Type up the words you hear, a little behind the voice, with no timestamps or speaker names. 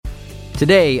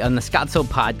Today on the Scottsdale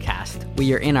podcast,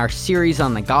 we are in our series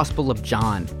on the Gospel of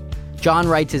John. John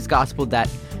writes his gospel that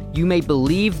you may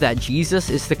believe that Jesus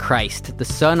is the Christ, the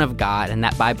Son of God, and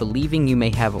that by believing you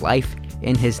may have life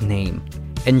in his name.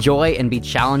 Enjoy and be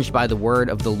challenged by the word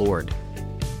of the Lord.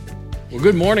 Well,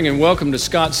 good morning and welcome to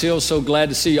Scottsdale. So glad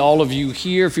to see all of you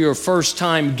here. If you're a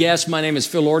first-time guest, my name is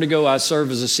Phil Ortego. I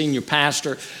serve as a senior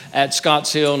pastor at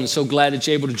Scottsdale, and so glad that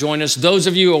you're able to join us. Those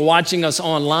of you who are watching us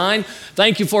online,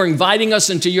 thank you for inviting us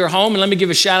into your home. And let me give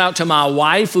a shout-out to my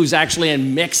wife, who's actually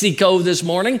in Mexico this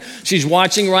morning. She's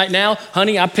watching right now.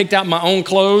 Honey, I picked out my own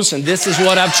clothes, and this is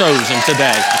what I've chosen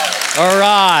today. All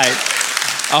right.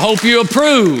 I hope you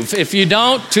approve. If you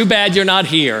don't, too bad you're not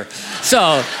here.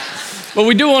 But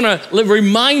we do want to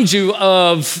remind you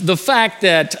of the fact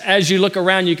that as you look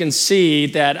around, you can see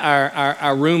that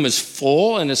our room is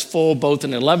full, and it's full both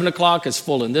in 11 o'clock, it's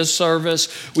full in this service.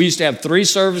 We used to have 3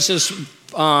 services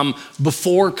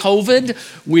before COVID.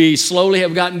 We slowly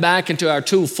have gotten back into our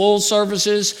 2 full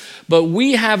services, but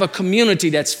we have a community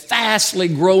that's fastly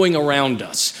growing around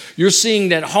us. You're seeing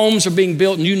that homes are being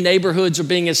built, new neighborhoods are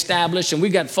being established, and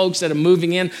we've got folks that are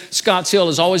moving in. Scottsdale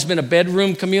has always been a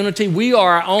bedroom community. We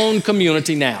are our own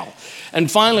community now. And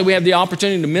finally, we have the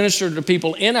opportunity to minister to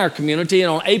people in our community.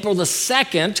 And on April the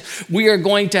 2nd, we are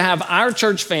going to have our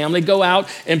church family go out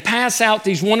and pass out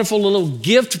these wonderful little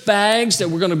gift bags that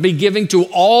we're going to be giving to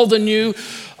all the new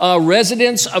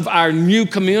residents of our new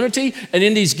community. And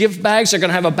in these gift bags, they're going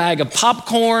to have a bag of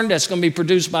popcorn that's going to be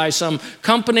produced by some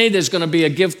company. There's going to be a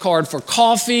gift card for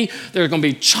coffee. There's going to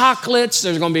be chocolates.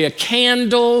 There's going to be a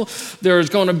candle. There's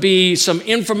going to be some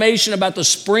information about the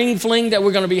spring fling that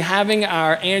we're going to be having,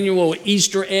 our annual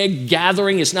Easter egg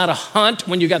gathering. It's not a hunt.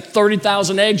 When you got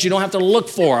 30,000 eggs, you don't have to look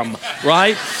for them,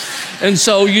 right? And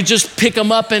so you just pick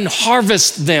them up and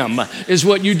harvest them is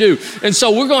what you do. And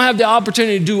so we're going to have the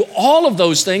opportunity to do all of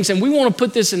those things. And we want to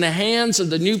put this in the hands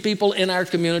of the new people in our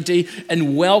community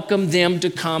and welcome them to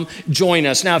come join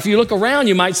us. Now, if you look around,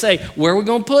 you might say, where are we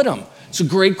going to put them? It's a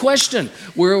great question.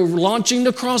 We're launching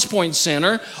the Crosspoint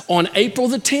Center on April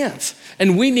the 10th.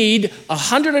 And we need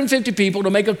 150 people to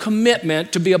make a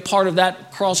commitment to be a part of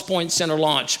that Crosspoint Center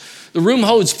launch. The room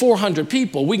holds 400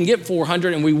 people. We can get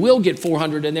 400, and we will get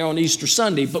 400 in there on Easter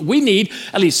Sunday. But we need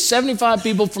at least 75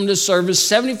 people from this service,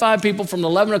 75 people from the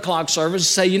 11 o'clock service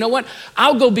to say, you know what,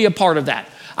 I'll go be a part of that.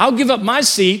 I'll give up my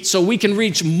seat so we can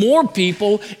reach more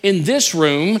people in this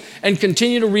room and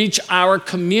continue to reach our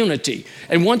community.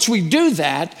 And once we do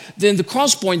that, then the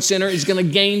Crosspoint Center is going to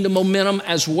gain the momentum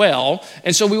as well.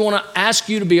 And so we want to ask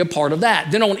you to be a part of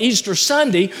that. Then on Easter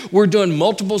Sunday, we're doing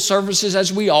multiple services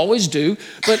as we always do.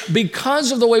 But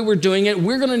because of the way we're doing it,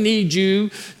 we're going to need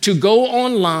you to go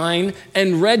online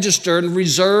and register and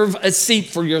reserve a seat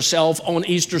for yourself on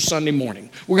Easter Sunday morning.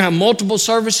 We're going to have multiple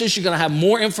services. You're going to have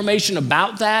more information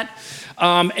about that.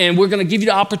 And we're going to give you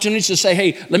the opportunity to say,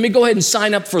 hey, let me go ahead and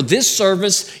sign up for this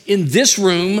service in this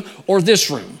room or this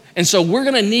room. And so we're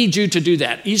going to need you to do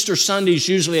that. Easter Sunday is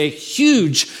usually a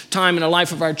huge time in the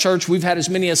life of our church. We've had as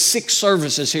many as 6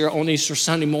 services here on Easter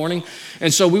Sunday morning.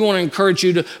 And so we want to encourage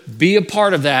you to be a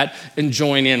part of that and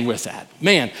join in with that.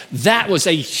 Man, that was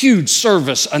a huge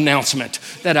service announcement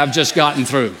that I've just gotten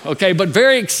through, okay? But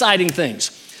very exciting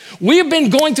things. We have been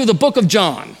going through the book of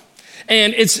John.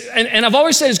 And I've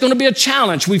always said it's going to be a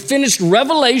challenge. We finished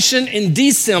Revelation in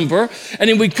December, and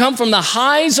then we come from the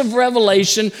highs of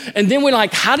Revelation, and then we're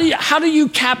like, how do you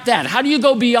cap that? How do you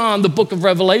go beyond the book of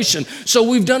Revelation? So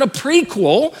we've done a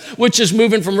prequel, which is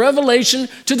moving from Revelation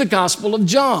to the Gospel of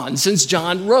John, since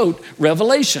John wrote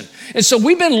Revelation. And so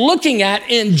we've been looking at,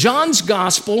 in John's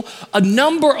Gospel, a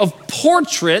number of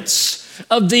portraits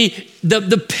of the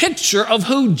picture of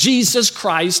who Jesus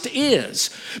Christ is.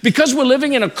 Because we're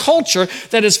living in a culture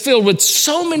that is filled with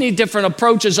so many different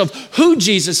approaches of who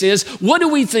Jesus is, what do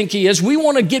we think he is? We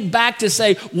want to get back to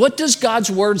say, what does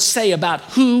God's word say about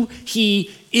who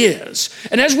he is?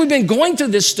 And as we've been going through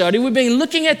this study, we've been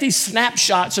looking at these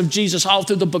snapshots of Jesus all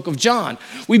through the book of John.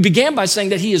 We began by saying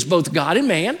that he is both God and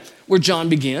man, where John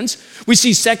begins. We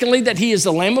see, secondly, that he is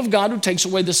the Lamb of God who takes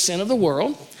away the sin of the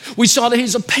world. We saw that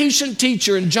he's a patient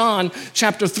teacher in John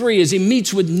chapter 3 as he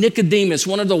meets with Nicodemus,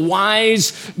 one of the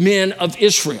wise men of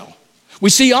Israel. We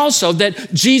see also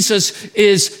that Jesus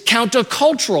is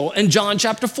countercultural in John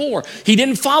chapter 4. He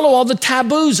didn't follow all the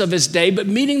taboos of his day, but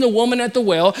meeting the woman at the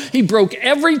well, he broke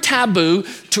every taboo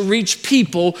to reach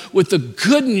people with the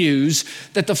good news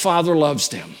that the Father loves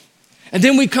them. And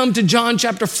then we come to John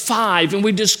chapter 5, and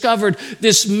we discovered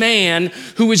this man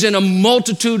who was in a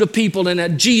multitude of people, and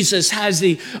that Jesus has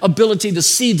the ability to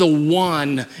see the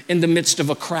one in the midst of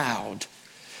a crowd.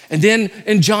 And then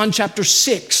in John chapter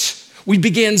 6, we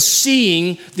began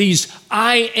seeing these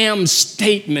I am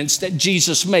statements that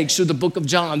Jesus makes through the book of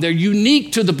John. They're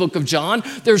unique to the book of John.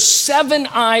 There's 7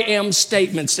 I am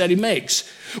statements that he makes.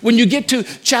 When you get to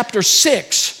chapter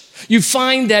 6, you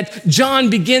find that John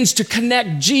begins to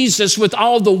connect Jesus with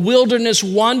all the wilderness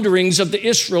wanderings of the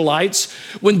Israelites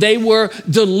when they were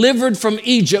delivered from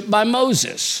Egypt by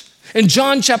Moses. In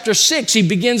John chapter 6, he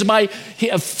begins by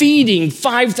feeding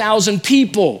 5,000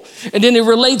 people. And then he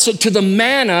relates it to the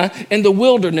manna in the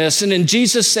wilderness. And then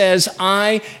Jesus says,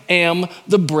 I am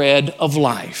the bread of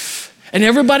life. And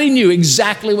everybody knew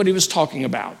exactly what he was talking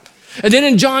about. And then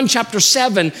in John chapter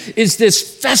 7 is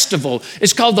this festival.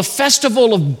 It's called the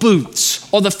Festival of Booths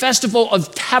or the Festival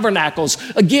of Tabernacles.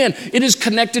 Again, it is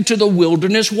connected to the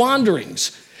wilderness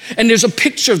wanderings. And there's a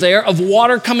picture there of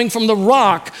water coming from the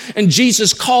rock. And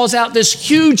Jesus calls out this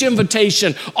huge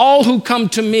invitation. All who come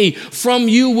to me, from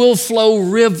you will flow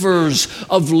rivers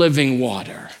of living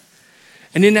water.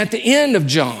 And then at the end of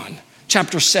John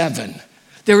chapter 7,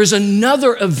 there is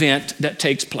another event that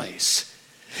takes place.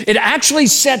 It actually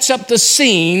sets up the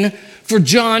scene for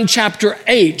John chapter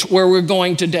 8, where we're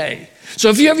going today. So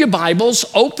if you have your Bibles,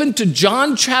 open to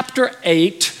John chapter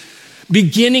 8,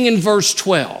 beginning in verse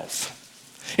 12.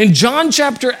 In John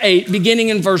chapter 8, beginning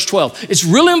in verse 12, it's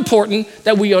really important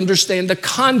that we understand the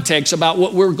context about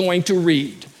what we're going to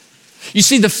read. You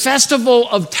see, the Festival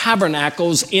of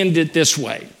Tabernacles ended this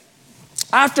way.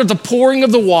 After the pouring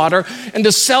of the water and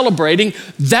the celebrating,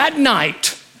 that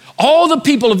night, all the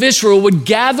people of Israel would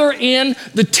gather in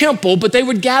the temple, but they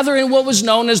would gather in what was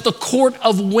known as the Court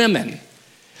of Women.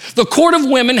 The Court of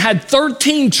Women had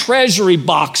 13 treasury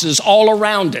boxes all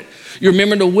around it. You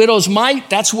remember the widow's mite?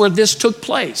 That's where this took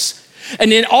place.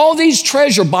 And in all these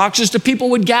treasure boxes, the people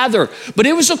would gather. But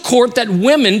it was a court that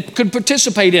women could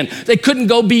participate in. They couldn't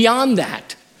go beyond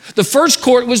that. The first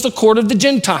court was the court of the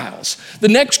Gentiles. The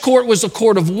next court was the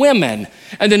court of women.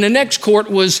 And then the next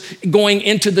court was going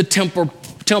into the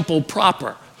temple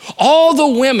proper. All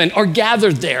the women are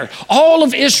gathered there. All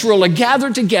of Israel are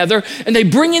gathered together, and they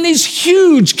bring in these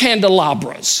huge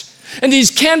candelabras. And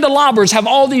these candelabras have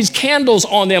all these candles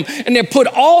on them, and they're put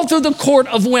all through the court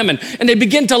of women. And they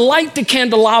begin to light the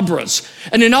candelabras.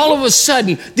 And then all of a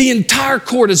sudden, the entire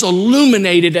court is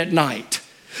illuminated at night.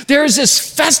 There is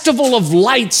this festival of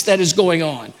lights that is going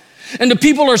on. And the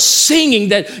people are singing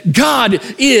that God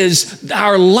is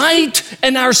our light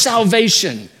and our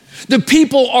salvation. The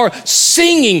people are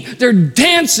singing, they're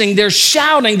dancing, they're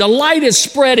shouting. The light is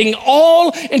spreading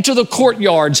all into the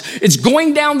courtyards. It's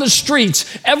going down the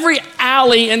streets. Every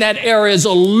alley in that area is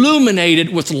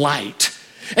illuminated with light.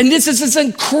 And this is this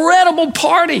incredible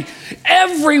party.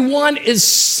 Everyone is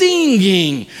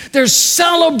singing. They're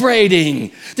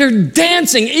celebrating. They're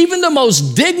dancing. Even the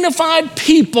most dignified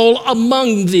people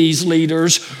among these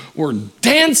leaders were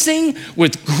dancing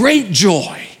with great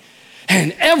joy.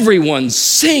 And everyone's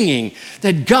singing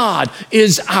that God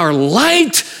is our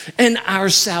light and our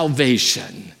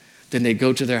salvation. Then they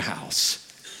go to their house.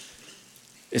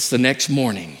 It's the next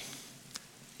morning,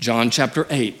 John chapter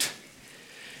 8.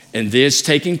 And this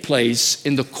taking place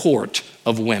in the court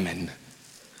of women.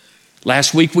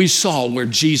 Last week we saw where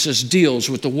Jesus deals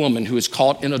with the woman who is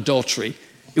caught in adultery.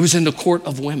 It was in the court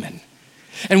of women.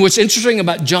 And what's interesting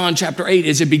about John chapter 8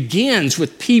 is it begins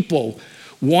with people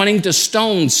wanting to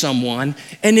stone someone,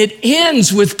 and it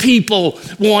ends with people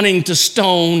wanting to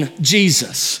stone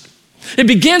Jesus. It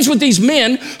begins with these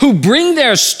men who bring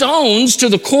their stones to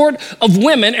the court of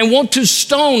women and want to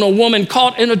stone a woman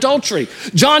caught in adultery.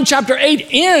 John chapter 8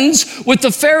 ends with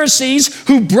the Pharisees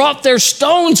who brought their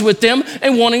stones with them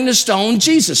and wanting to stone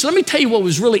Jesus. So let me tell you what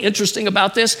was really interesting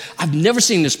about this. I've never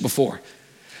seen this before.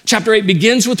 Chapter 8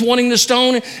 begins with wanting to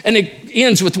stone, and it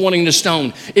ends with wanting to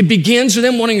stone. It begins with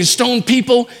them wanting to stone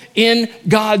people in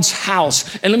God's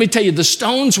house. And let me tell you, the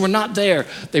stones were not there.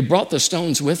 They brought the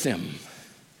stones with them.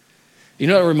 You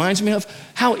know what it reminds me of?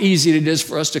 How easy it is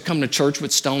for us to come to church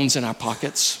with stones in our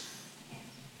pockets.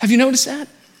 Have you noticed that?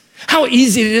 How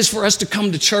easy it is for us to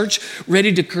come to church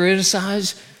ready to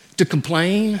criticize, to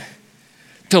complain,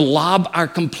 to lob our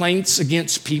complaints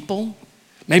against people.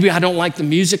 Maybe I don't like the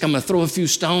music, I'm gonna throw a few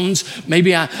stones.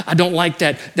 Maybe I don't like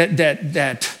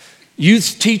that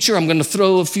youth teacher, I'm gonna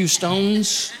throw a few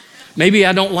stones. Maybe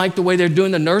I don't like the way they're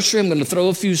doing the nursery, I'm gonna throw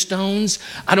a few stones.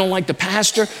 I don't like the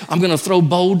pastor, I'm gonna throw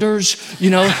boulders, you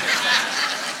know.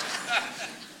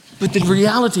 But the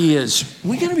reality is,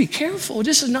 we gotta be careful.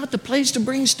 This is not the place to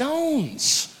bring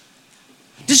stones.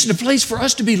 This is the place for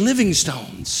us to be living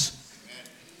stones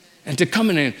and to come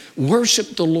in and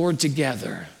worship the Lord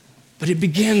together. But it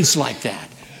begins like that.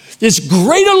 This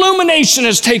great illumination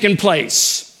has taken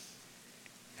place.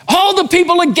 All the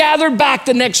people had gathered back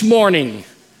the next morning.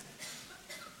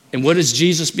 And what does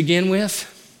Jesus begin with?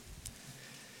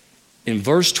 In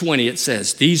verse 20, it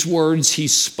says, these words he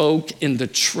spoke in the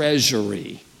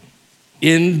treasury,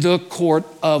 in the court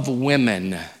of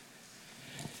women,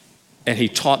 and he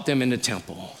taught them in the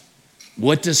temple.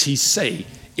 What does he say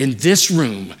in this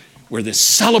room where this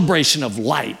celebration of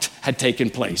light had taken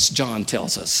place? John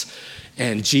tells us.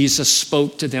 And Jesus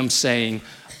spoke to them saying,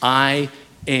 I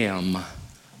am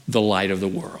the light of the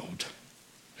world.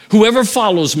 Whoever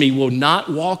follows me will not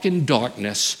walk in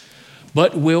darkness,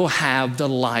 but will have the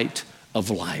light of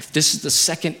life. This is the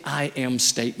second I am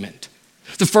statement.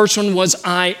 The first one was,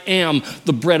 I am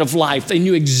the bread of life. They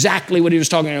knew exactly what he was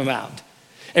talking about.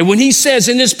 And when he says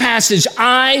in this passage,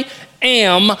 I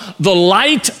am the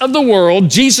light of the world,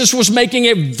 Jesus was making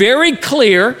it very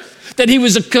clear that he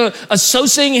was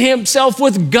associating himself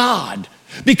with God.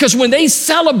 Because when they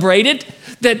celebrated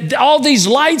that all these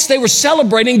lights, they were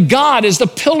celebrating God as the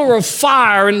pillar of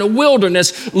fire in the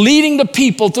wilderness, leading the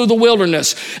people through the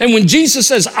wilderness. And when Jesus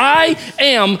says, I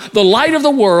am the light of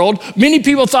the world, many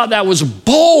people thought that was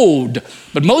bold,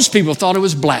 but most people thought it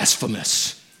was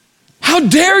blasphemous. How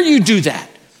dare you do that?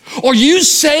 Are you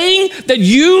saying that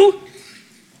you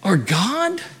are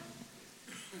God?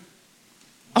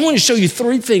 I want to show you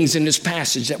three things in this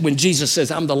passage that when Jesus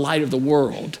says, I'm the light of the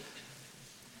world,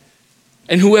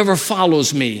 and whoever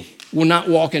follows me will not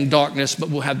walk in darkness, but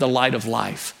will have the light of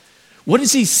life. What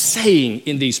is he saying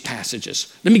in these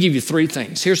passages? Let me give you three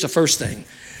things. Here's the first thing.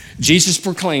 Jesus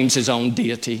proclaims his own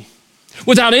deity.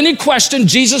 Without any question,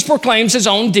 Jesus proclaims his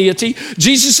own deity.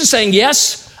 Jesus is saying,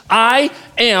 yes, I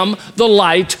am the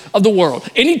light of the world.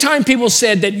 Anytime people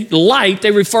said that light,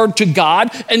 they referred to God,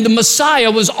 and the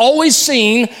Messiah was always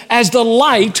seen as the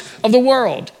light of the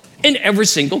world in every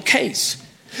single case.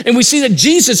 And we see that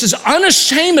Jesus is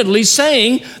unashamedly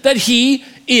saying that he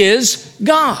is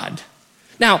God.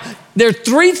 Now, there are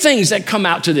three things that come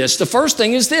out to this. The first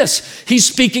thing is this. He's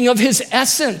speaking of his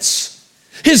essence.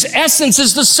 His essence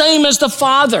is the same as the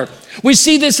Father. We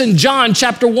see this in John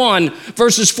chapter 1,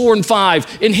 verses 4 and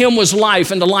 5. In him was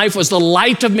life, and the life was the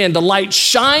light of men. The light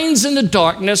shines in the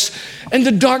darkness, and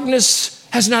the darkness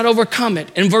has not overcome it.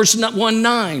 In verse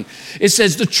 1:9, it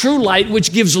says, the true light,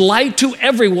 which gives light to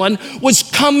everyone, was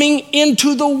coming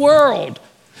into the world.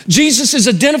 Jesus is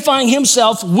identifying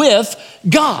himself with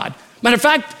God. Matter of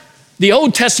fact, the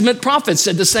Old Testament prophets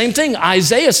said the same thing.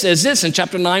 Isaiah says this in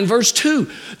chapter 9, verse 2.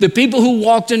 The people who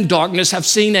walked in darkness have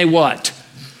seen a what?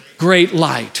 Great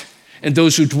light. And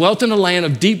those who dwelt in a land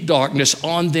of deep darkness,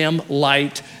 on them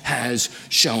light has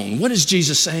shone. What is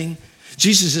Jesus saying?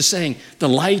 Jesus is saying, the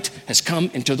light has come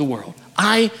into the world.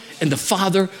 I and the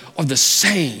Father are the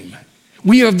same.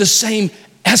 We are of the same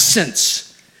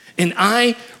essence. And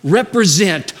I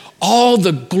represent all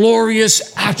the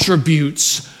glorious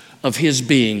attributes of his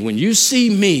being. When you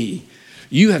see me,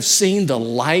 you have seen the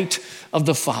light of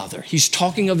the Father. He's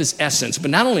talking of his essence, but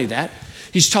not only that,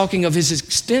 he's talking of his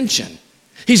extension.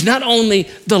 He's not only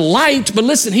the light, but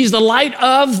listen, he's the light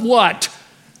of what?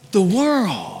 The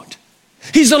world.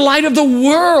 He's the light of the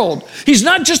world. He's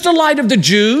not just the light of the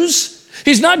Jews.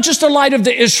 He's not just the light of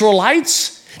the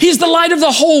Israelites. He's the light of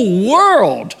the whole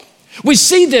world. We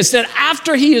see this, that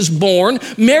after he is born,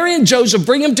 Mary and Joseph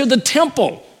bring him to the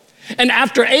temple. And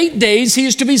after 8 days, he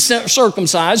is to be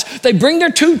circumcised. They bring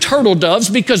their 2 turtle doves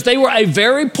because they were a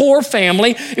very poor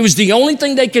family. It was the only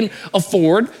thing they can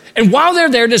afford. And while they're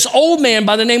there, this old man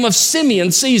by the name of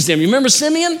Simeon sees them. You remember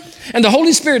Simeon? And the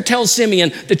Holy Spirit tells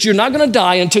Simeon that you're not going to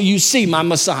die until you see my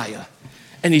Messiah.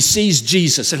 And he sees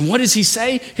Jesus. And what does he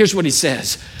say? Here's what he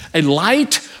says. A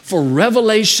light for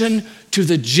revelation to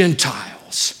the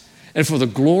Gentiles and for the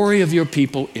glory of your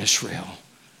people, Israel.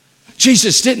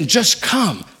 Jesus didn't just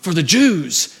come for the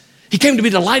Jews. He came to be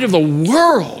the light of the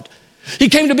world. He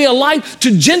came to be a light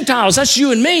to Gentiles. That's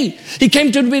you and me. He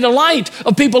came to be the light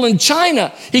of people in China.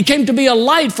 He came to be a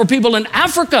light for people in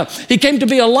Africa. He came to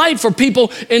be a light for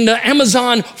people in the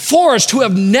Amazon forest who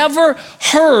have never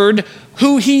heard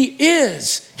who he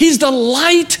is. He's the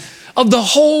light of the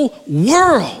whole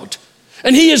world.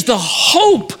 And he is the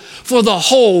hope for the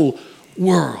whole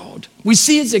world. We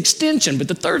see his extension, but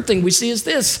the third thing we see is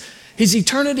this, his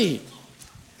eternity.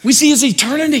 We see his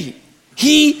eternity.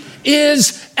 He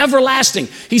is everlasting.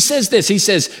 He says this, he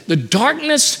says, the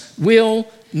darkness will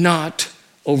not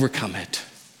overcome it.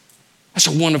 That's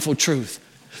a wonderful truth.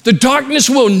 The darkness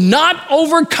will not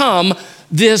overcome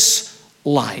this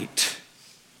light.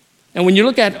 And when you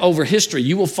look at over history,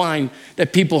 you will find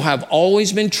that people have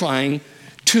always been trying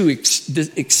to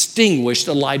extinguish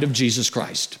the light of Jesus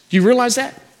Christ. Do you realize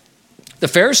that? The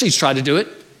Pharisees tried to do it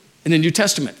in the New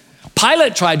Testament.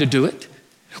 Pilate tried to do it.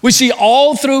 We see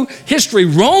all through history,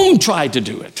 Rome tried to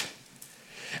do it.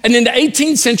 And in the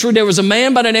 18th century, there was a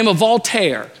man by the name of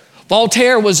Voltaire.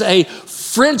 Voltaire was a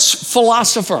French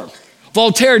philosopher.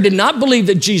 Voltaire did not believe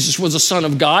that Jesus was a son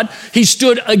of God. He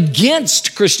stood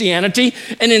against Christianity.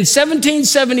 And in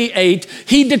 1778,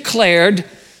 he declared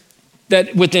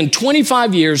that within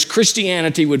 25 years,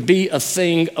 Christianity would be a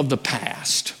thing of the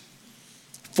past.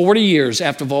 40 years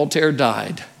after Voltaire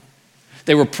died,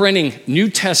 they were printing New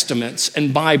Testaments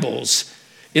and Bibles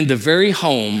in the very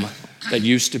home that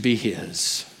used to be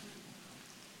his.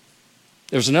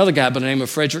 There was another guy by the name of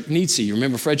Friedrich Nietzsche. You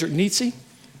remember Friedrich Nietzsche?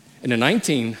 In the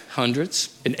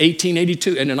 1900s, in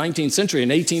 1882, in the 19th century, in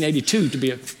 1882 to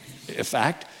be a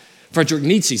fact, Friedrich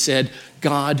Nietzsche said,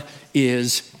 God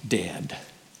is dead.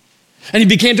 And he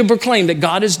began to proclaim that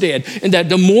God is dead, and that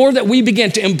the more that we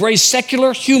begin to embrace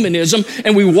secular humanism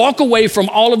and we walk away from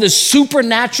all of this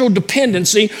supernatural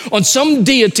dependency on some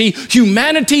deity,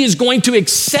 humanity is going to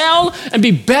excel and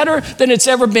be better than it's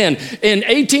ever been. In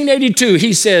 1882,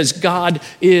 he says, God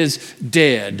is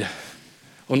dead.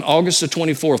 On August the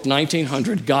 24th,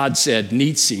 1900, God said,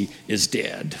 Nietzsche is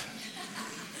dead.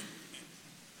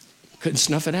 Couldn't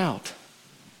snuff it out.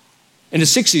 In the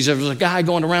 60s, there was a guy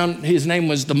going around, his name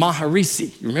was the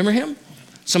Maharishi. You remember him?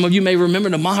 Some of you may remember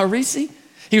the Maharishi.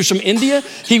 He was from India.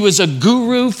 He was a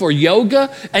guru for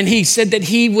yoga, and he said that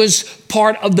he was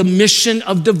part of the mission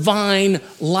of divine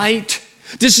light.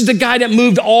 This is the guy that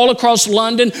moved all across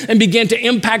London and began to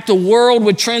impact the world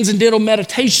with transcendental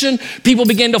meditation. People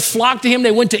began to flock to him.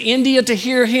 They went to India to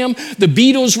hear him. The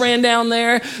Beatles ran down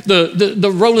there.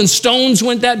 The Rolling Stones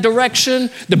went that direction.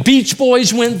 The Beach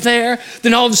Boys went there.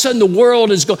 Then all of a sudden the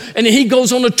world is going, and he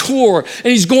goes on a tour, and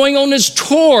he's going on this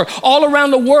tour all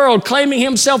around the world, claiming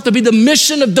himself to be the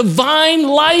mission of divine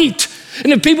light.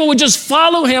 And if people would just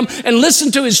follow him and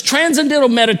listen to his transcendental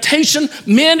meditation,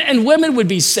 men and women would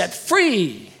be set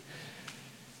free.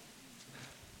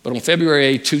 But on February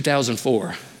 8,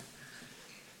 2004,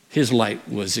 his light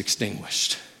was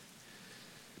extinguished.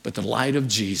 But the light of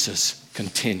Jesus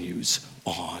continues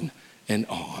on and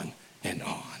on and on.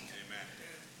 Amen.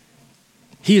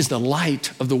 He is the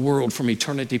light of the world from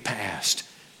eternity past.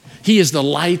 He is the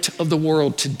light of the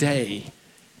world today.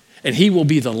 And he will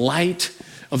be the light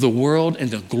of the world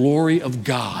and the glory of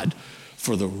God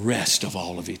for the rest of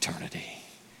all of eternity.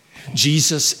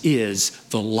 Jesus is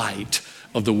the light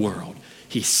of the world.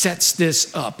 He sets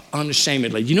this up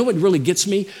unashamedly. You know what really gets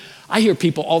me? I hear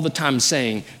people all the time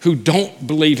saying, who don't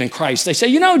believe in Christ, they say,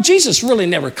 you know, Jesus really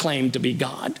never claimed to be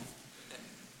God.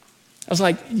 I was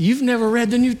like, you've never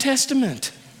read the New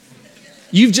Testament.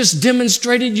 You've just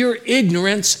demonstrated your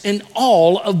ignorance in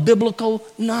all of biblical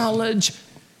knowledge.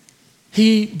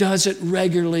 He does it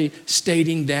regularly,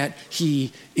 stating that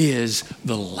he is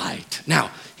the light.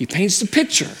 Now, he paints the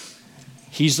picture.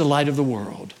 He's the light of the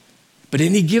world. But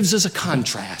then he gives us a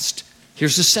contrast.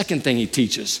 Here's the second thing he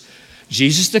teaches.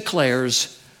 Jesus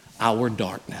declares our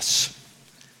darkness.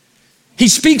 He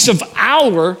speaks of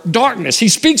our darkness. He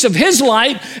speaks of his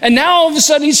light, and now all of a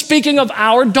sudden he's speaking of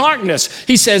our darkness.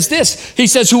 He says this. He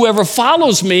says, whoever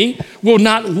follows me will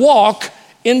not walk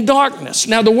in darkness.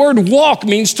 Now, the word walk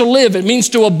means to live. It means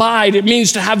to abide. It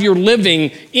means to have your living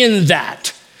in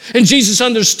that. And Jesus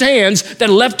understands that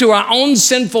left to our own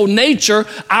sinful nature,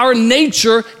 our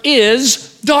nature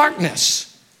is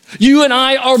darkness. You and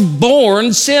I are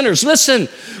born sinners. Listen,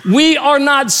 we are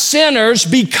not sinners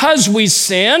because we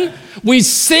sin. We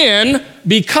sin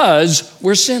because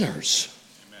we're sinners.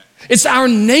 Amen. It's our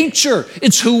nature.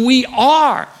 It's who we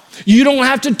are. You don't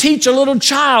have to teach a little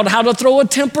child how to throw a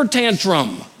temper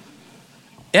tantrum.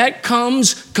 It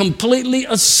comes completely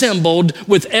assembled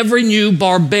with every new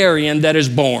barbarian that is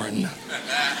born.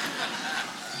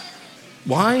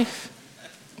 Why?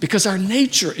 Because our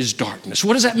nature is darkness.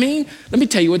 What does that mean? Let me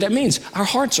tell you what that means. Our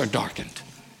hearts are darkened.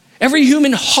 Every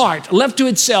human heart left to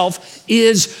itself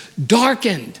is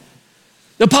darkened.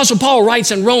 The Apostle Paul writes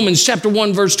in Romans chapter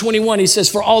 1, verse 21, he says,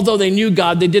 for although they knew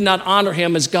God, they did not honor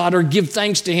him as God or give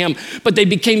thanks to him, but they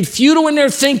became futile in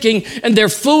their thinking, and their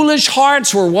foolish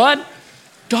hearts were what?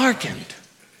 Darkened.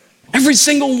 Every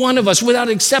single one of us, without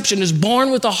exception, is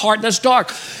born with a heart that's dark.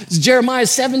 Jeremiah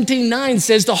 17:9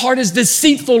 says, the heart is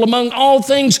deceitful among all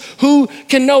things. Who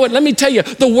can know it? Let me tell you,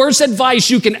 the worst advice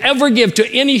you can ever give to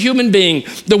any human being,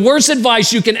 the worst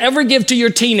advice you can ever give to your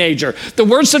teenager, the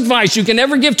worst advice you can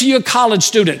ever give to your college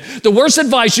student, the worst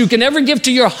advice you can ever give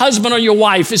to your husband or your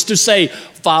wife is to say,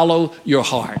 follow your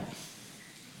heart.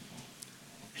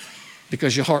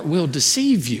 Because your heart will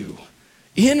deceive you.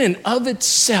 In and of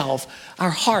itself, our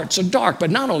hearts are dark.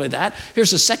 But not only that,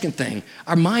 here's the second thing.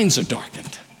 Our minds are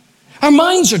darkened. Our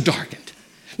minds are darkened.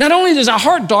 Not only is our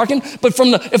heart darkened, but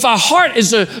if our heart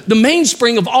is the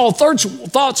mainspring of all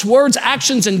thoughts, words,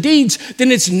 actions, and deeds,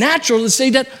 then it's natural to say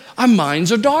that our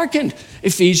minds are darkened.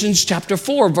 Ephesians chapter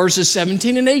 4, verses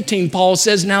 17 and 18, Paul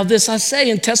says, "Now this I say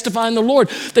and testify in the Lord,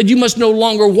 that you must no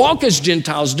longer walk as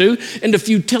Gentiles do in the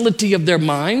futility of their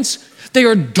minds. They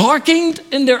are darkened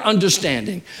in their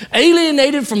understanding,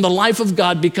 alienated from the life of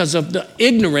God because of the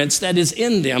ignorance that is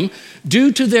in them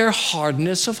due to their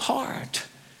hardness of heart."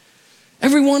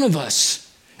 Every one of us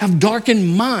have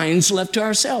darkened minds left to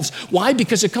ourselves. Why?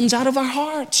 Because it comes out of our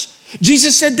hearts.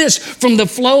 Jesus said this, "From the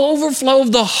overflow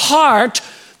of the heart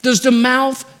does the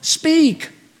mouth speak.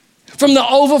 From the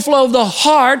overflow of the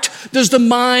heart does the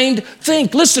mind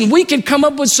think." Listen, we could come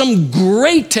up with some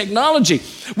great technology.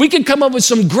 We could come up with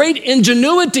some great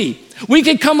ingenuity. We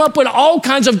could come up with all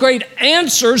kinds of great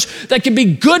answers that could be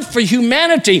good for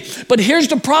humanity. But here's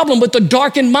the problem with the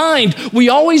darkened mind. We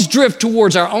always drift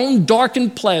towards our own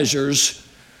darkened pleasures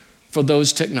for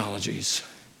those technologies.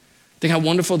 Think how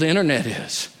wonderful the internet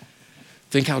is.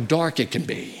 Think how dark it can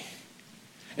be.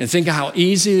 And think how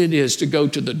easy it is to go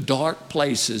to the dark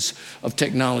places of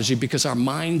technology because our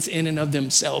minds in and of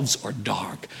themselves are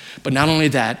dark. But not only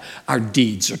that, our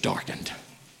deeds are darkened.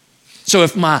 So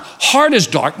if my heart is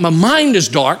dark, my mind is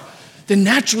dark, then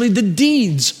naturally the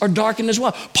deeds are darkened as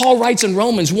well. Paul writes in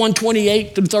Romans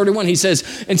 1:28 through 31, he says,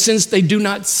 "And since they do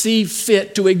not see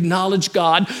fit to acknowledge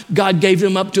God, God gave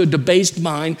them up to a debased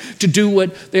mind to do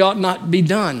what they ought not be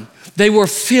done. They were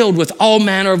filled with all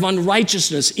manner of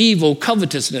unrighteousness, evil,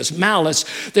 covetousness, malice.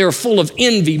 They are full of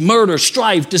envy, murder,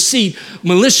 strife, deceit,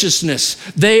 maliciousness.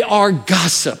 They are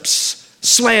gossips,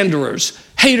 slanderers,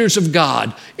 haters of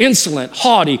God, insolent,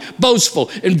 haughty, boastful,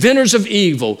 inventors of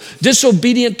evil,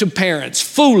 disobedient to parents,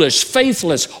 foolish,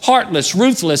 faithless, heartless,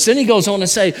 ruthless." Then he goes on to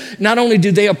say, not only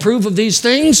do they approve of these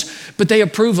things, but they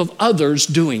approve of others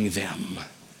doing them.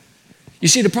 You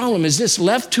see, the problem is this: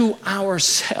 left to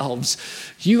ourselves,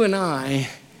 you and I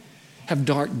have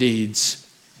dark deeds.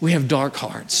 We have dark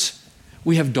hearts.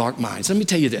 We have dark minds. Let me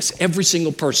tell you this: every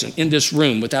single person in this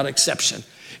room, without exception,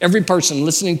 every person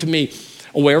listening to me,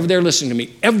 or wherever they're listening to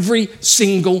me, every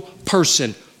single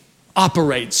person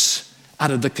operates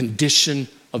out of the condition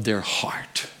of their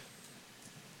heart.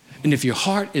 And if your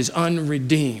heart is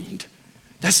unredeemed,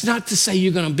 that's not to say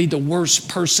you're going to be the worst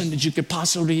person that you could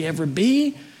possibly ever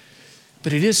be,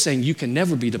 but it is saying you can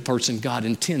never be the person God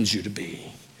intends you to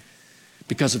be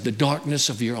because of the darkness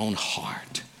of your own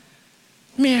heart.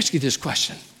 Let me ask you this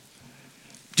question.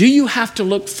 Do you have to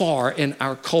look far in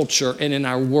our culture and in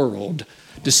our world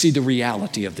to see the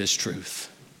reality of this truth?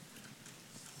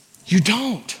 You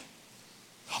don't.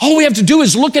 All we have to do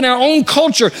is look in our own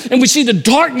culture and we see the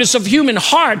darkness of human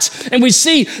hearts and we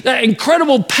see the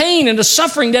incredible pain and the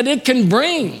suffering that it can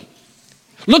bring.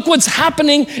 Look what's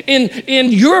happening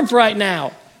in Europe right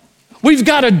now. We've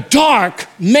got a dark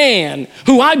man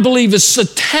who I believe is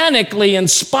satanically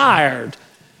inspired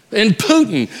in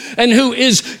Putin and who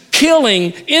is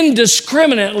killing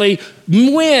indiscriminately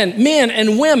men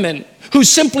and women who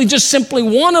simply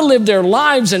want to live their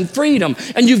lives in freedom.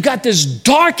 And you've got this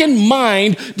darkened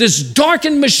mind, this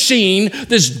darkened machine,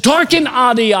 this darkened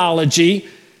ideology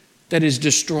that is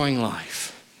destroying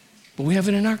life. But we have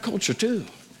it in our culture too.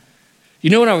 You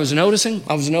know what I was noticing?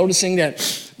 I was noticing that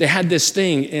they had this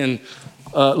thing in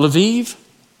Lviv.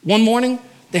 One morning,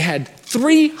 they had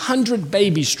 300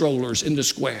 baby strollers in the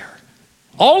square,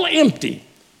 all empty.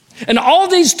 And all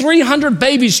these 300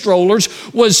 baby strollers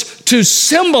was to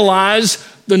symbolize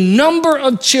the number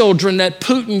of children that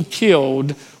Putin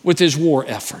killed with his war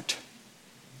effort.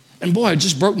 And boy, it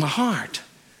just broke my heart.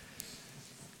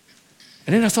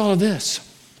 And then I thought of this.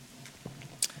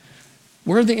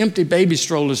 Where are the empty baby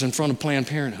strollers in front of Planned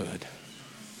Parenthood?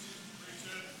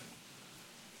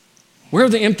 Where are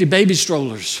the empty baby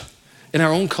strollers in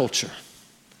our own culture?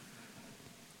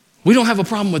 We don't have a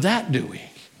problem with that, do we?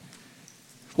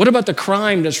 What about the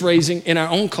crime that's raising in our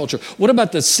own culture? What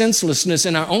about the senselessness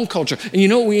in our own culture? And you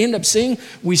know what we end up seeing?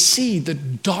 We see the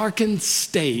darkened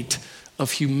state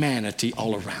of humanity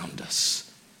all around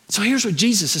us. So here's what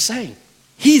Jesus is saying.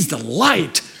 He's the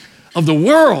light of the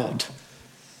world.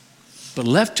 But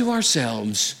left to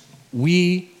ourselves,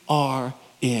 we are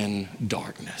in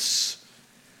darkness.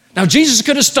 Now, Jesus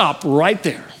could have stopped right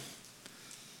there,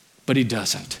 but he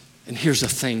doesn't. And here's the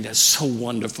thing that's so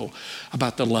wonderful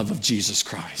about the love of Jesus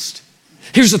Christ.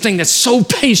 Here's the thing that's so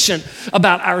patient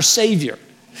about our Savior.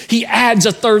 He adds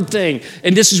a third thing,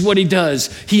 and this is what he does.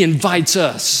 He invites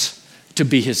us to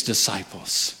be his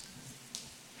disciples.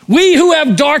 We who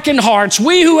have darkened hearts,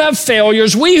 we who have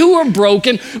failures, we who are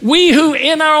broken, we who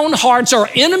in our own hearts are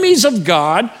enemies of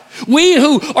God, We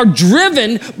who are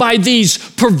driven by these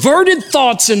perverted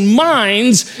thoughts and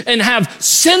minds and have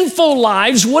sinful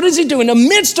lives, what does he do? In the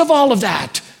midst of all of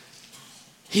that,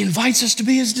 he invites us to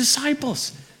be his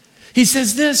disciples. He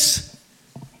says this,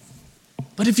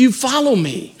 but if you follow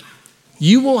me,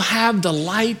 you will have the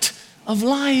light of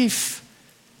life.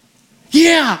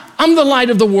 Yeah, I'm the light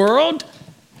of the world.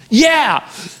 Yeah,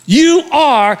 you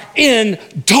are in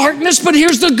darkness, but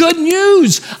here's the good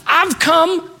news. I've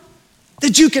come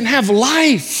that you can have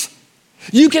life.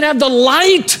 You can have the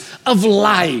light of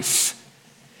life.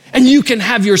 And you can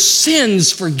have your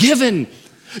sins forgiven.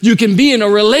 You can be in a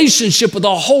relationship with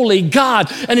a holy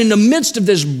God. And in the midst of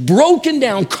this broken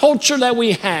down culture that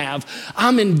we have,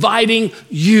 I'm inviting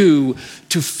you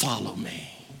to follow me.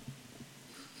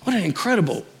 What an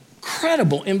incredible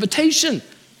invitation.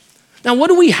 Now, what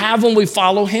do we have when we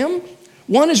follow him?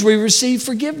 One is we receive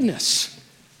forgiveness.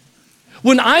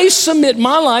 When I submit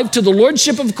my life to the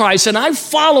Lordship of Christ and I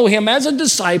follow him as a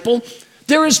disciple,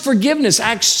 there is forgiveness,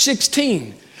 Acts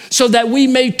 16, so that we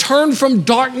may turn from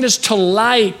darkness to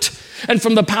light and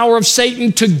from the power of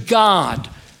Satan to God,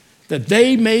 that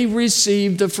they may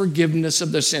receive the forgiveness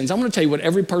of their sins. I'm going to tell you what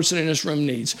every person in this room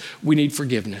needs. We need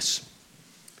forgiveness.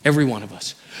 Every one of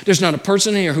us. There's not a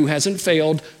person here who hasn't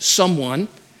failed someone.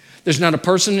 There's not a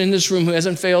person in this room who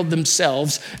hasn't failed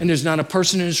themselves, and there's not a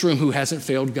person in this room who hasn't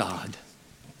failed God.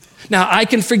 Now, I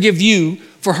can forgive you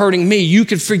for hurting me. You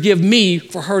can forgive me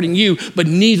for hurting you, but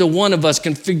neither one of us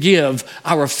can forgive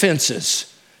our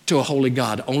offenses to a holy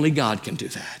God. Only God can do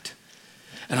that.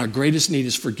 And our greatest need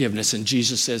is forgiveness. And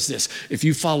Jesus says this, if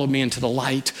you follow me into the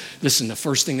light, listen, the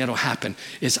first thing that'll happen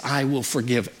is I will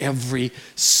forgive every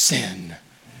sin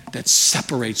that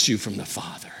separates you from the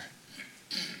Father.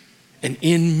 And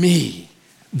in me,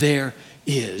 there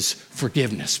is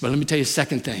forgiveness. But let me tell you a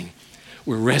second thing.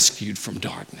 We're rescued from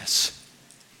darkness.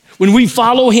 When we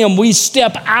follow him, we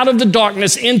step out of the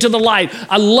darkness into the light.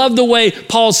 I love the way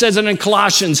Paul says it in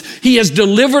Colossians. He has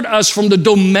delivered us from the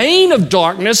domain of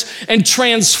darkness and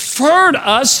transferred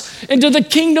us into the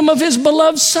kingdom of his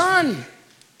beloved Son.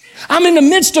 I'm in the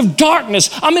midst of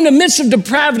darkness. I'm in the midst of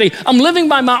depravity. I'm living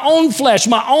by my own flesh,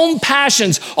 my own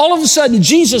passions. All of a sudden,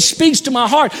 Jesus speaks to my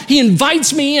heart. He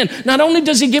invites me in. Not only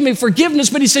does he give me forgiveness,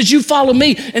 but he says, you follow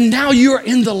me, and now you're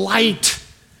in the light.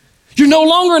 You're no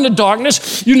longer in the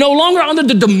darkness. You're no longer under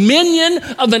the dominion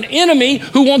of an enemy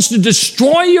who wants to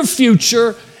destroy your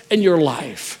future and your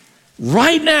life.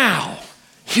 Right now,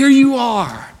 here you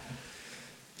are.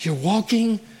 You're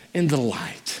walking in the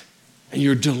light, and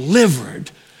you're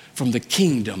delivered from the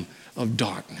kingdom of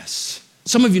darkness.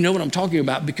 Some of you know what I'm talking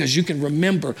about because you can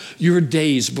remember your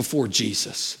days before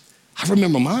Jesus. I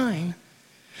remember mine.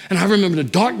 And I remember the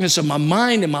darkness of my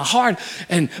mind and my heart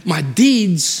and my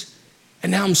deeds.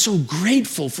 And now I'm so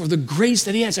grateful for the grace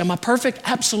that he has. Am I perfect?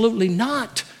 Absolutely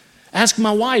not. Ask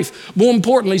my wife. More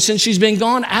importantly, since she's been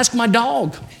gone, ask my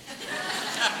dog.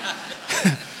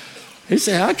 He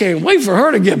said, I can't wait for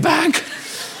her to get back.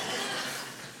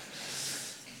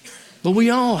 But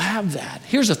we all have that.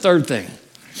 Here's a third thing.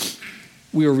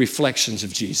 We are reflections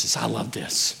of Jesus. I love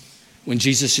this. When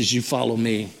Jesus says, you follow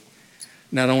me,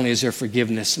 not only is there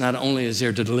forgiveness, not only is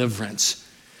there deliverance,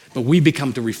 but we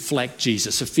become to reflect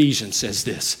Jesus. Ephesians says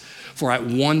this, for at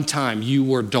one time you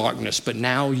were darkness, but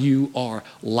now you are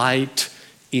light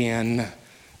in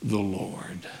the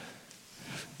Lord.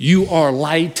 You are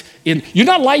light in, you're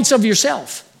not lights of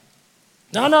yourself.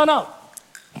 No.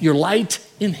 You're light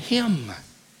in him.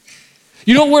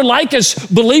 You know what we're like as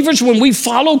believers when we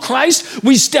follow Christ?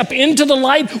 We step into the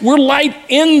light. We're light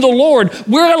in the Lord.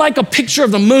 We're like a picture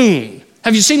of the moon.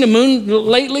 Have you seen the moon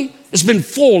lately? It's been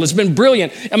full. It's been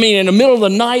brilliant. I mean, in the middle of the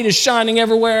night, it's shining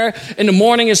everywhere. In the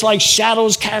morning, it's like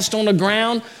shadows cast on the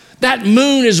ground. That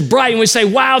moon is bright, and we say,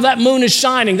 wow, that moon is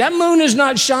shining. That moon is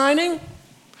not shining.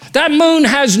 That moon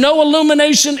has no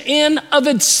illumination in of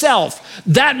itself.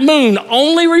 That moon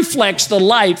only reflects the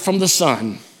light from the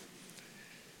sun.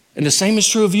 And the same is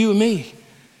true of you and me.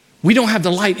 We don't have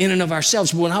the light in and of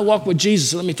ourselves, but when I walk with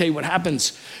Jesus, let me tell you what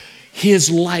happens. His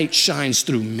light shines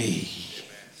through me.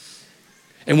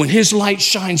 And when his light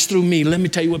shines through me, let me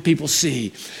tell you what people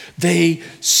see. They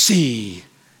see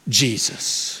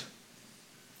Jesus.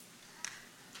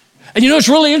 And you know what's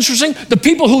really interesting? The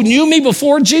people who knew me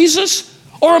before Jesus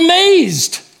are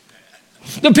amazed.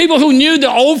 The people who knew the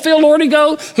old Phil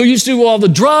Ortego, who used to do all the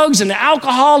drugs and the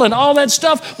alcohol and all that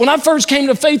stuff, when I first came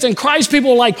to faith in Christ,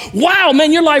 people were like, wow,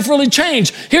 man, your life really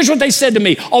changed. Here's what they said to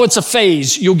me. Oh, it's a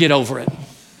phase. You'll get over it.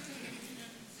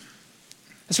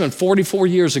 That's been 44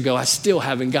 years ago. I still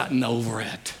haven't gotten over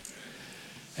it.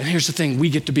 And here's the thing. We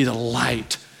get to be the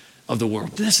light of the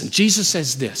world. Listen, Jesus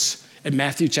says this in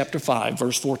Matthew chapter 5,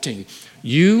 verse 14.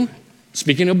 You,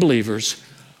 speaking of believers,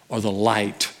 are the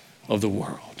light of the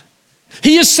world.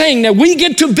 He is saying that we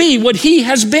get to be what he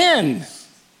has been.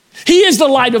 He is the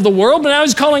light of the world, but now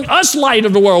he's calling us light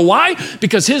of the world. Why?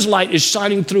 Because his light is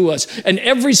shining through us. And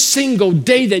every single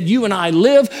day that you and I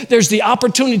live, there's the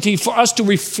opportunity for us to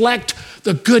reflect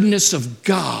the goodness of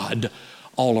God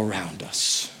all around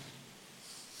us.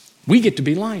 We get to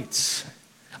be lights.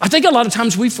 I think a lot of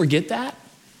times we forget that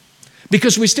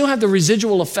because we still have the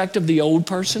residual effect of the old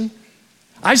person.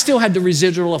 I still had the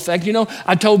residual effect. You know,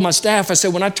 I told my staff, I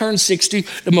said, when I turned 60,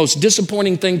 the most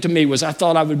disappointing thing to me was I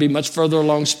thought I would be much further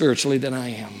along spiritually than I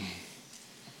am.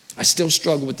 I still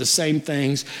struggle with the same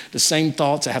things, the same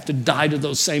thoughts. I have to die to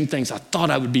those same things. I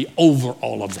thought I would be over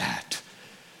all of that.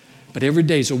 But every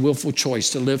day is a willful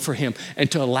choice to live for him and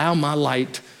to allow my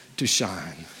light to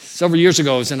shine. Several years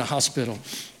ago, I was in a hospital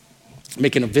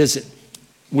making a visit.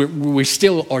 We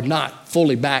still are not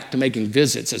fully back to making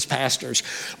visits as pastors.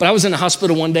 But I was in the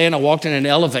hospital one day and I walked in an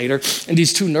elevator and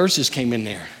these two nurses came in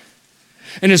there.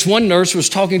 And this one nurse was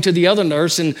talking to the other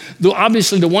nurse, and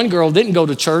obviously the one girl didn't go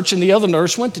to church and the other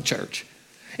nurse went to church.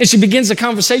 And she begins the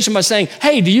conversation by saying,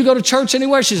 hey, do you go to church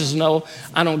anywhere? She says, no,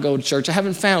 I don't go to church. I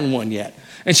haven't found one yet.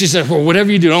 And she said, well, whatever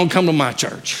you do, don't come to my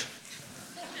church.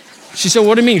 She said,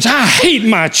 what do you mean? I hate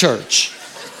my church.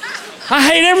 I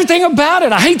hate everything about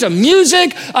it. I hate the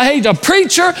music. I hate the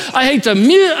preacher. I hate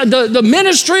the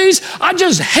ministries. I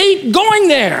just hate going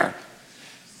there.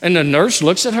 And the nurse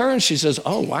looks at her and she says,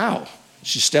 oh, wow.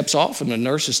 She steps off and the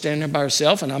nurse is standing there by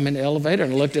herself and I'm in the elevator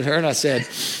and I looked at her and I said,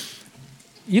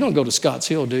 you don't go to Scotts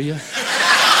Hill, do you?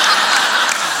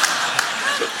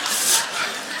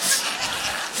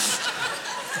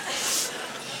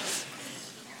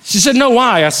 She said, no,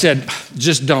 why? I said,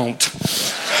 just don't.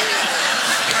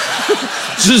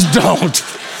 Just don't.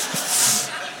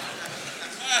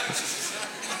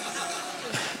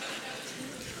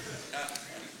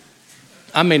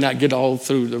 I may not get all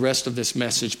through the rest of this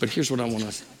message, but here's what I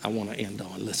want to end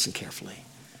on. Listen carefully.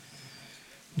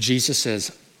 Jesus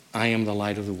says, I am the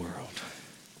light of the world.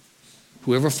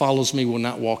 Whoever follows me will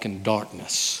not walk in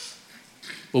darkness,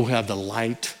 but will have the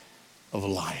light of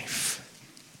life.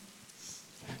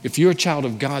 If you're a child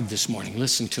of God this morning,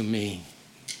 listen to me.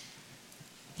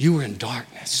 You were in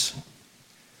darkness,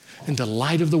 and the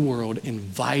light of the world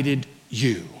invited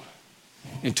you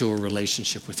into a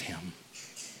relationship with him.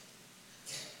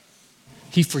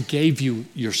 He forgave you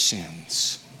your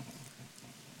sins.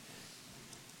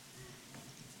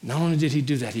 Not only did he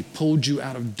do that, he pulled you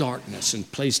out of darkness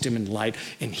and placed him in light,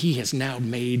 and he has now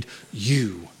made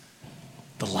you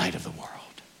the light of the world.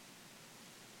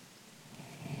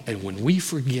 And when we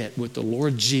forget what the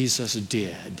Lord Jesus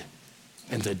did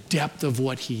and the depth of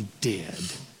what he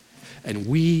did, and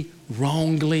we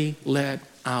wrongly let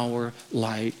our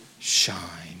light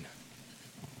shine,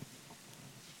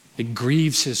 it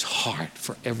grieves his heart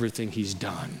for everything he's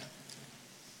done,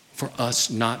 for us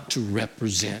not to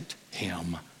represent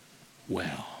him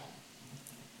well.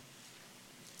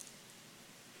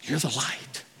 You're the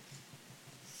light.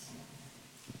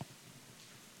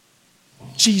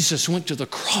 Jesus went to the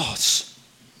cross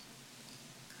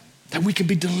that we could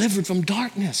be delivered from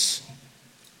darkness.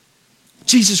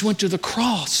 Jesus went to the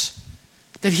cross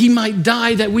that he might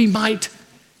die, that we might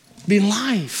be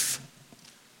life.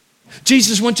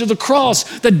 Jesus went to the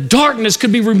cross that darkness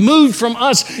could be removed from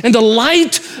us, and the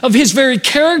light of his very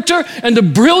character and the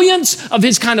brilliance of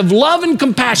his kind of love and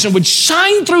compassion would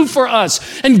shine through for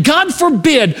us. And God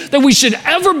forbid that we should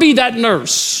ever be that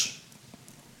nurse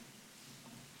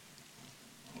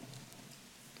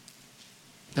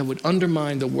that would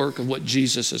undermine the work of what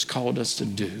Jesus has called us to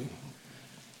do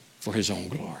for his own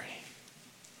glory.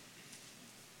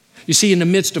 You see, in the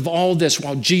midst of all this,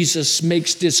 while Jesus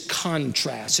makes this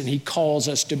contrast and he calls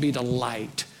us to be the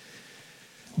light,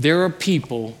 there are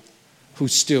people who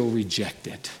still reject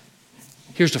it.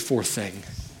 Here's the fourth thing.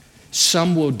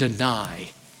 Some will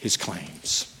deny his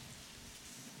claims.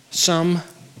 Some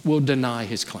will deny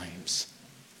his claims.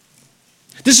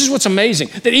 This is what's amazing,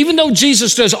 that even though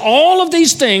Jesus does all of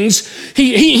these things,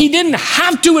 he didn't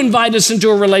have to invite us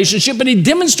into a relationship, but he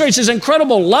demonstrates his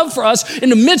incredible love for us in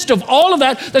the midst of all of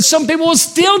that some people will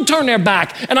still turn their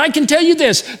back. And I can tell you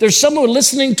this, there's some who are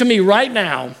listening to me right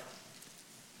now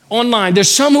online. There's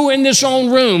some who are in this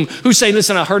own room who say,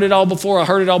 listen, I heard it all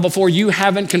before. You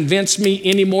haven't convinced me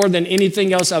any more than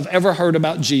anything else I've ever heard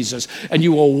about Jesus. And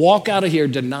you will walk out of here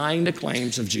denying the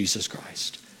claims of Jesus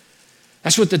Christ.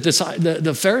 That's what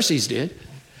the Pharisees did.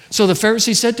 So the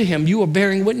Pharisees said to him, you are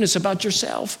bearing witness about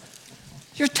yourself.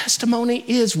 Your testimony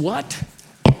is what?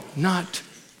 Not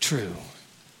true.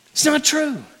 It's not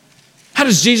true. How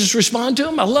does Jesus respond to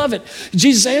him? I love it.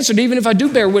 Jesus answered, even if I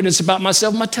do bear witness about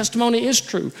myself, my testimony is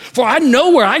true. For I know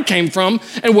where I came from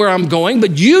and where I'm going,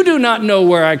 but you do not know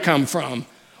where I come from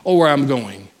or where I'm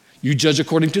going. You judge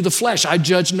according to the flesh. I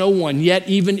judge no one. Yet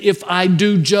even if I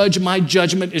do judge, my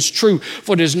judgment is true.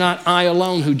 For it is not I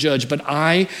alone who judge, but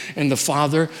I and the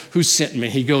Father who sent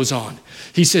me. He goes on.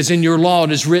 He says, in your law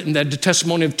it is written that the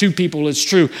testimony of two people is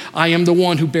true. I am the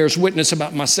one who bears witness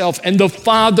about myself, and the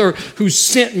Father who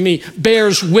sent me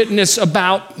bears witness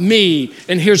about me.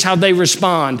 And here's how they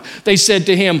respond. They said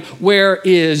to him, where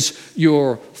is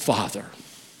your Father?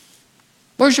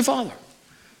 Where's your Father?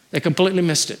 They completely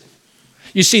missed it.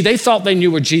 You see, they thought they knew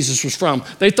where Jesus was from.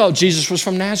 They thought Jesus was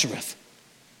from Nazareth.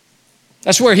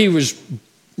 That's where he was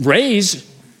raised,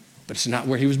 but it's not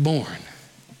where he was born.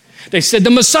 They said,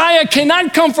 the Messiah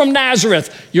cannot come from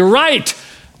Nazareth. You're right.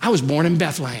 I was born in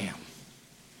Bethlehem.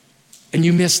 And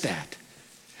you missed that.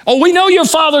 Oh, we know your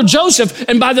father Joseph,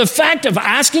 and by the fact of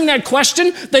asking that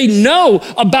question, they know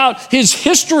about his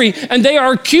history, and they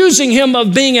are accusing him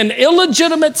of being an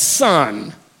illegitimate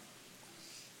son.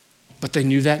 But they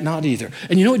knew that not either.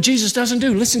 And you know what Jesus doesn't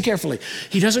do? Listen carefully.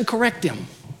 He doesn't correct them.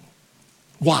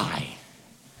 Why?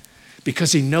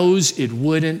 Because he knows it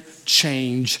wouldn't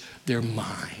change their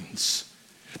minds.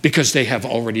 Because they have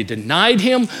already denied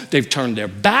him, they've turned their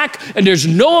back, and there's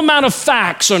no amount of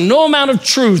facts or no amount of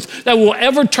truth that will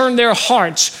ever turn their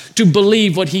hearts to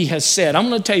believe what he has said. I'm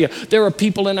going to tell you, there are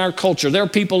people in our culture, there are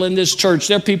people in this church,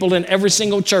 there are people in every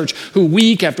single church who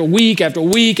week after week after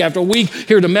week after week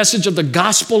hear the message of the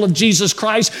gospel of Jesus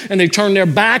Christ, and they turn their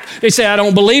back. They say, I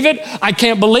don't believe it. I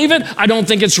can't believe it. I don't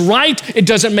think it's right. It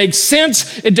doesn't make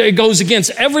sense. It goes against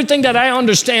everything that I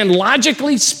understand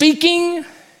logically speaking.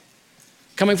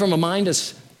 Coming from a mind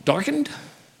that's darkened,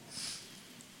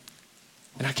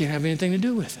 and I can't have anything to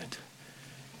do with it.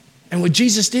 And what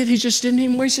Jesus did, he just didn't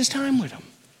even waste his time with them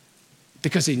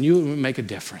because he knew it would make a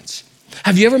difference.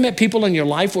 Have you ever met people in your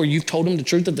life where you've told them the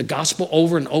truth of the gospel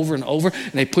over and over and over,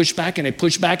 and they push back and they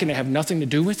push back and they have nothing to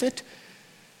do with it?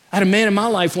 I had a man in my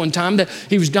life one time that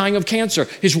he was dying of cancer.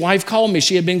 His wife called me.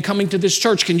 She had been coming to this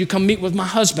church. Can you come meet with my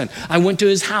husband? I went to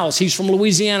his house. He's from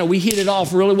Louisiana. We hit it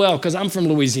off really well because I'm from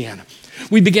Louisiana.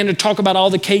 We began to talk about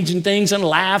all the Cajun things and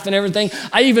laugh and everything.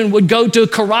 I even would go to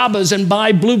Carrabba's and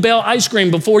buy Bluebell ice cream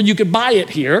before you could buy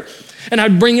it here. And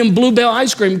I'd bring him Bluebell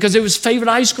ice cream because it was his favorite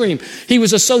ice cream. He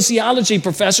was a sociology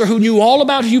professor who knew all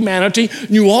about humanity,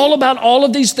 knew all about all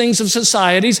of these things of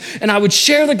societies, and I would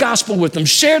share the gospel with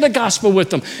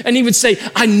them, And he would say,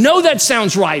 I know that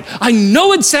sounds right. I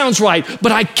know it sounds right,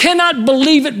 but I cannot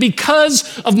believe it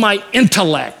because of my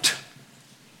intellect.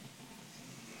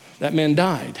 That man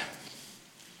died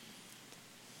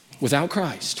without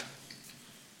Christ.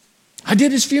 I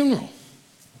did his funeral.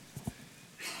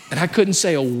 And I couldn't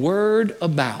say a word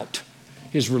about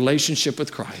his relationship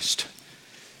with Christ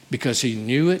because he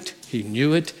knew it,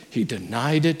 he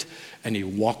denied it, and he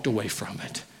walked away from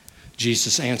it.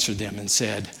 Jesus answered them and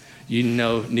said, you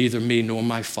know neither me nor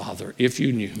my Father. If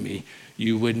you knew me,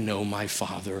 you would know my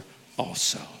Father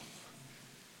also.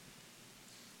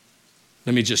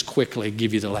 Let me just quickly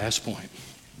give you the last point.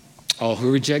 All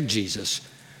who reject Jesus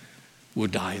will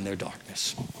die in their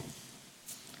darkness.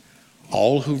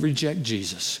 All who reject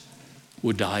Jesus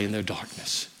will die in their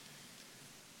darkness.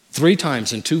 3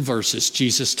 times in 2 verses,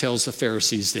 Jesus tells the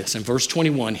Pharisees this. In verse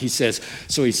 21, he says,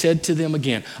 so he said to them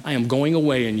again, I am going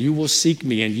away and you will seek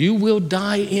me and you will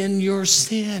die in your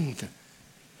sin.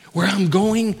 Where I'm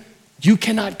going, you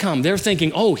cannot come. They're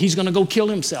thinking, oh, he's going to go kill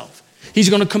himself. He's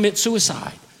going to commit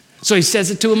suicide. So he says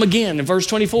it to him again in verse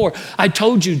 24. I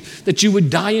told you that you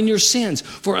would die in your sins,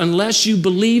 for unless you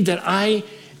believe that I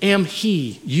am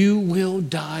he, you will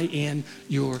die in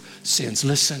your sins.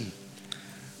 Listen,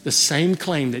 the same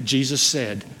claim that Jesus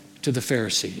said to the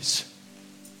Pharisees,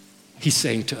 he's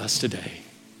saying to us today.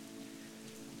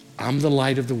 I'm the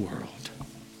light of the world.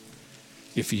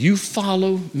 If you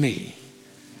follow me,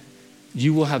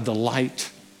 you will have the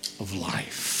light of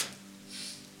life.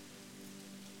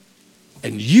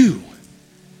 And you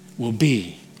will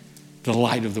be the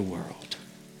light of the world.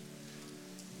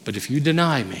 But if you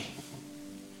deny me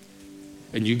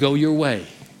and you go your way,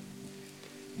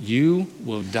 you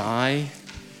will die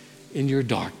in your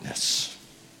darkness.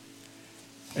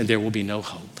 And there will be no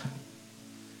hope.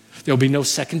 There'll be no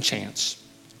second chance.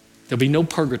 There'll be no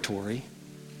purgatory.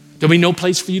 There'll be no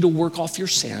place for you to work off your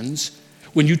sins.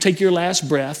 When you take your last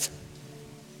breath,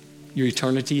 your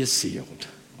eternity is sealed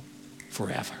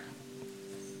forever.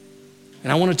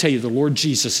 And I want to tell you, the Lord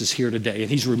Jesus is here today, and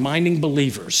he's reminding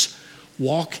believers,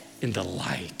 walk in the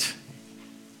light.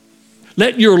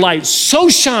 Let your light so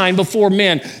shine before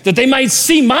men that they might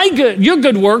see your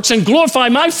good works and glorify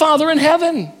my Father in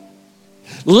heaven.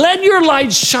 Let your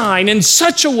light shine in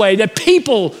such a way that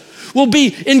people will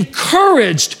be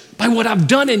encouraged by what I've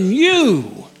done in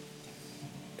you.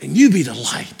 And you be the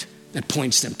light that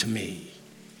points them to me.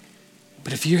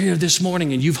 But if you're here this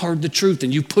morning and you've heard the truth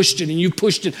and you pushed it and you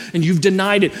pushed it and you've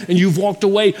denied it and you've walked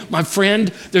away, my friend,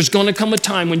 there's going to come a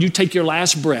time when you take your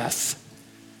last breath.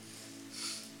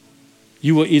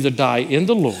 You will either die in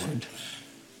the Lord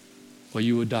or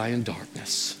you will die in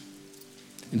darkness.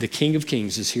 And the King of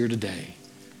Kings is here today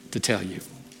to tell you,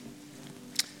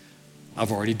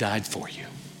 I've already died for you.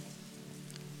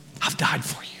 I've died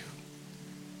for you.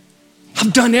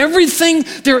 I've done everything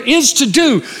there is to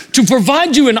do to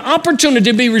provide you an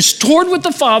opportunity to be restored with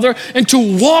the Father and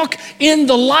to walk in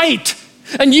the light.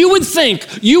 And you would think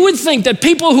that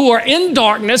people who are in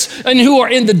darkness and who are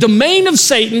in the domain of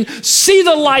Satan see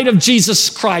the light of Jesus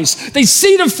Christ. They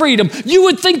see the freedom. You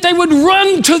would think they would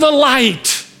run to the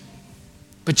light.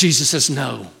 But Jesus says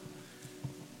no.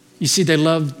 You see, they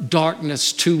love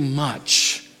darkness too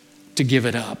much to give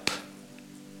it up.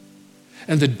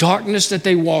 And the darkness that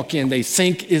they walk in, they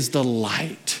think is the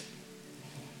light.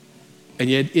 And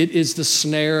yet it is the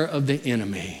snare of the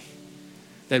enemy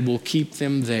that will keep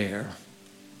them there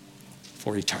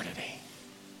for eternity.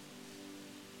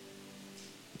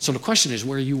 So the question is,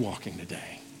 where are you walking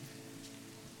today?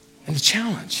 And the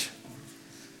challenge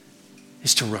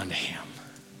is to run to him.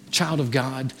 Child of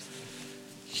God,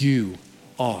 you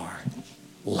are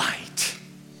light.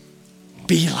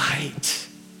 Be light.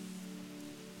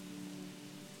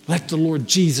 Let the Lord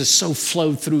Jesus so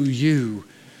flow through you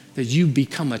that you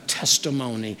become a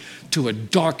testimony to a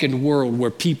darkened world where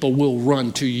people will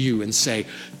run to you and say,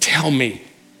 tell me,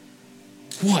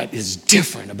 what is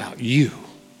different about you?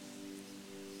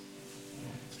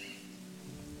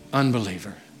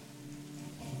 Unbeliever,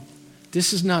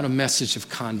 this is not a message of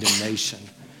condemnation.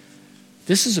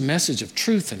 This is a message of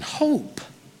truth and hope.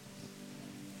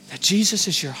 That Jesus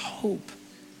is your hope.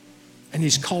 And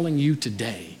he's calling you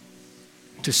today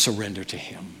to surrender to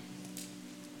him.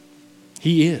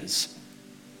 He is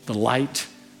the light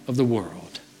of the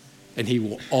world, and he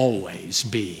will always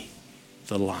be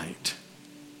the light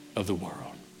of the world.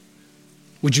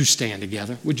 Would you stand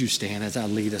together? Would you stand as I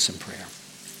lead us in prayer?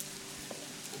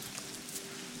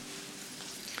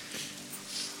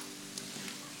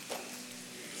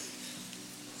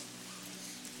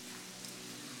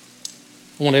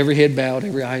 I want every head bowed,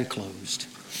 every eye closed.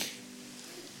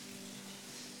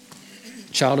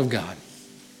 Child of God,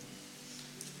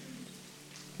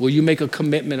 will you make a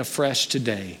commitment afresh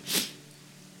today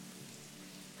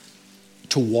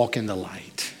to walk in the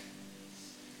light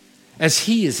as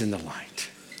he is in the light,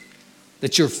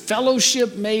 that your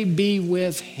fellowship may be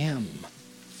with him?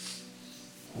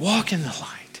 Walk in the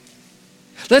light.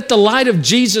 Let the light of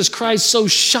Jesus Christ so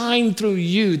shine through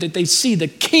you that they see the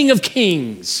King of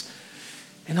Kings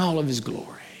in all of his glory.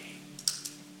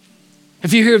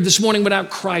 If you're here this morning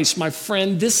without Christ, my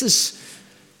friend, this is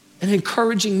an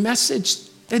encouraging message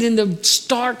that in the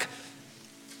stark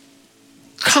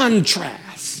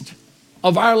contrast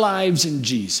of our lives in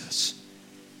Jesus,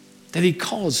 that he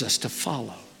calls us to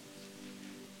follow.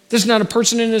 There's not a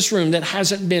person in this room that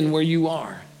hasn't been where you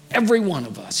are. Every one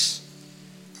of us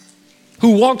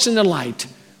who walks in the light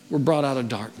were brought out of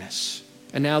darkness.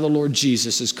 And now the Lord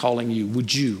Jesus is calling you.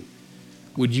 Would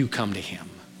you come to him?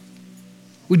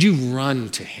 Would you run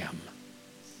to him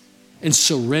and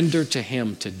surrender to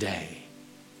him today,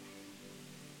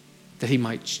 that he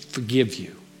might forgive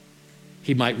you,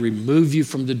 he might remove you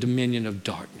from the dominion of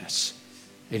darkness,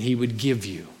 and he would give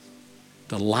you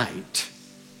the light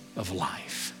of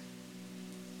life?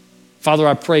 Father,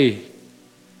 I pray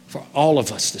for all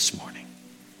of us this morning.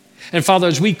 And Father,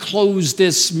 as we close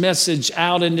this message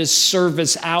out and this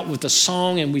service out with a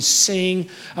song and we sing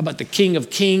about the King of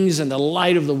Kings and the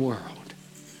light of the world,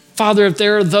 Father, if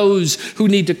there are those who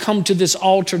need to come to this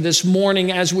altar this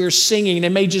morning as we're singing, they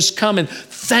may just come and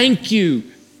thank you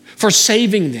for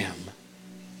saving them.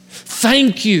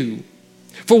 Thank you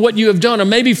for what you have done. Or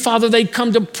maybe, Father, they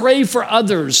come to pray for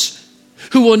others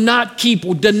who will not keep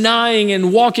denying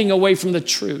and walking away from the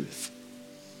truth.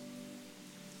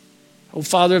 Oh,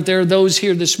 Father, if there are those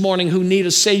here this morning who need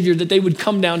a Savior, that they would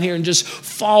come down here and just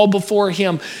fall before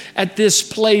him at this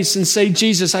place and say,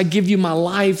 Jesus, I give you my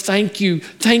life. Thank you.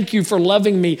 Thank you for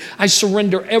loving me. I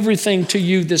surrender everything to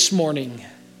you this morning.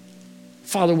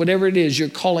 Father, whatever it is you're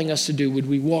calling us to do, would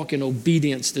we walk in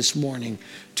obedience this morning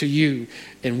to you?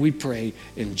 And we pray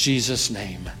in Jesus'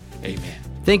 name, amen.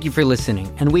 Thank you for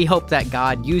listening, and we hope that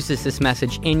God uses this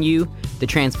message in you to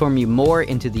transform you more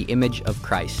into the image of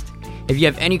Christ. If you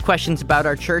have any questions about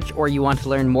our church or you want to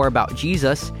learn more about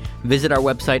Jesus, visit our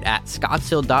website at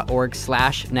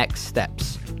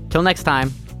scottsdale.org/nextsteps. Till next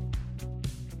time.